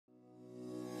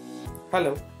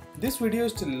Hello, this video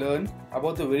is to learn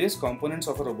about the various components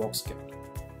of a ROBOX kit.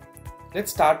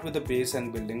 Let's start with the base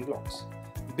and building blocks.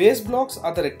 Base blocks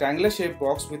are the rectangular shaped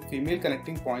blocks with female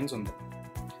connecting points on them.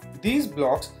 These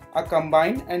blocks are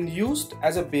combined and used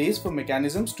as a base for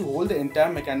mechanisms to hold the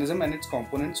entire mechanism and its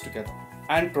components together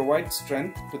and provide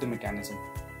strength to the mechanism.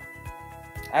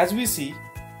 As we see,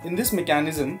 in this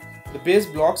mechanism, the base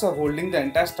blocks are holding the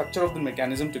entire structure of the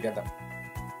mechanism together.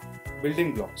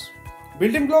 Building blocks.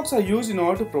 Building blocks are used in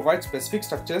order to provide specific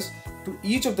structures to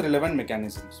each of the relevant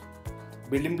mechanisms.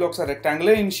 Building blocks are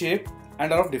rectangular in shape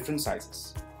and are of different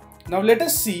sizes. Now let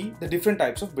us see the different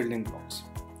types of building blocks.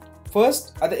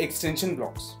 First are the extension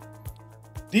blocks.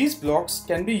 These blocks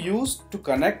can be used to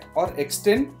connect or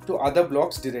extend to other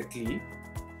blocks directly,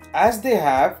 as they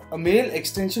have a male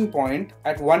extension point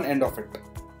at one end of it.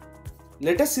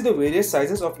 Let us see the various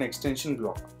sizes of an extension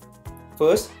block.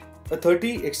 First, a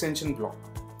 30 extension block.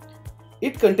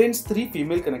 It contains 3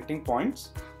 female connecting points,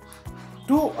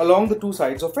 2 along the 2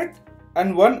 sides of it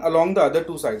and 1 along the other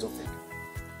 2 sides of it,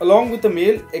 along with the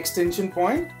male extension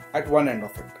point at one end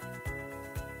of it.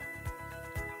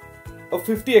 A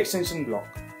 50 extension block.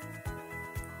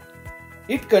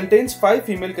 It contains 5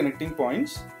 female connecting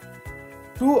points,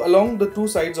 2 along the 2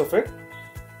 sides of it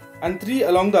and 3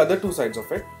 along the other 2 sides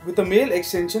of it, with a male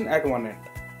extension at one end.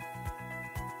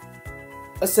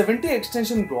 A 70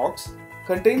 extension blocks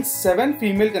contains 7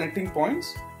 female connecting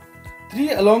points,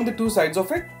 3 along the 2 sides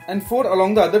of it and 4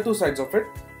 along the other 2 sides of it,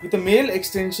 with a male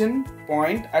extension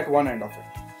point at one end of it.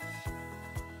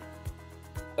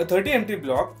 A 30 empty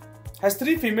block has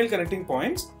 3 female connecting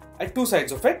points at 2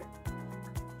 sides of it,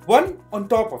 1 on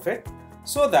top of it,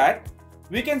 so that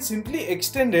we can simply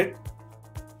extend it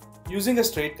using a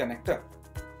straight connector.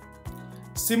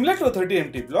 Similar to a 30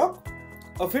 empty block,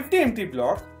 a 50 empty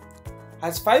block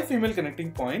has 5 female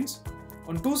connecting points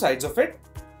on 2 sides of it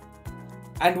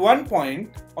and 1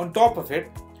 point on top of it,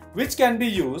 which can be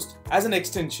used as an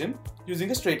extension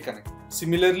using a straight connector.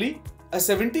 Similarly, a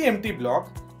 70 empty block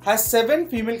has 7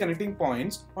 female connecting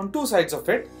points on 2 sides of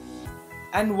it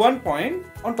and 1 point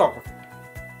on top of it.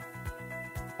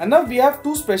 And now we have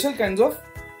 2 special kinds of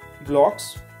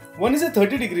blocks. One is a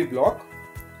 30-degree block.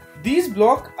 These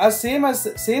blocks are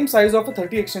same size of a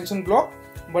 30 extension block,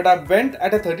 but are bent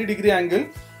at a 30-degree angle,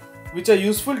 which are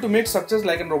useful to make structures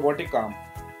like a robotic arm.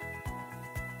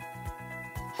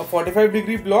 A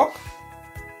 45-degree block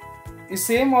is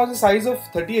same as the size of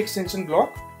 30 extension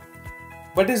block,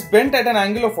 but is bent at an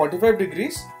angle of 45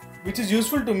 degrees, which is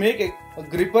useful to make a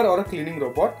gripper or a cleaning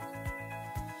robot.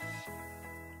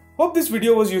 Hope this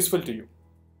video was useful to you.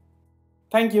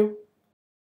 Thank you.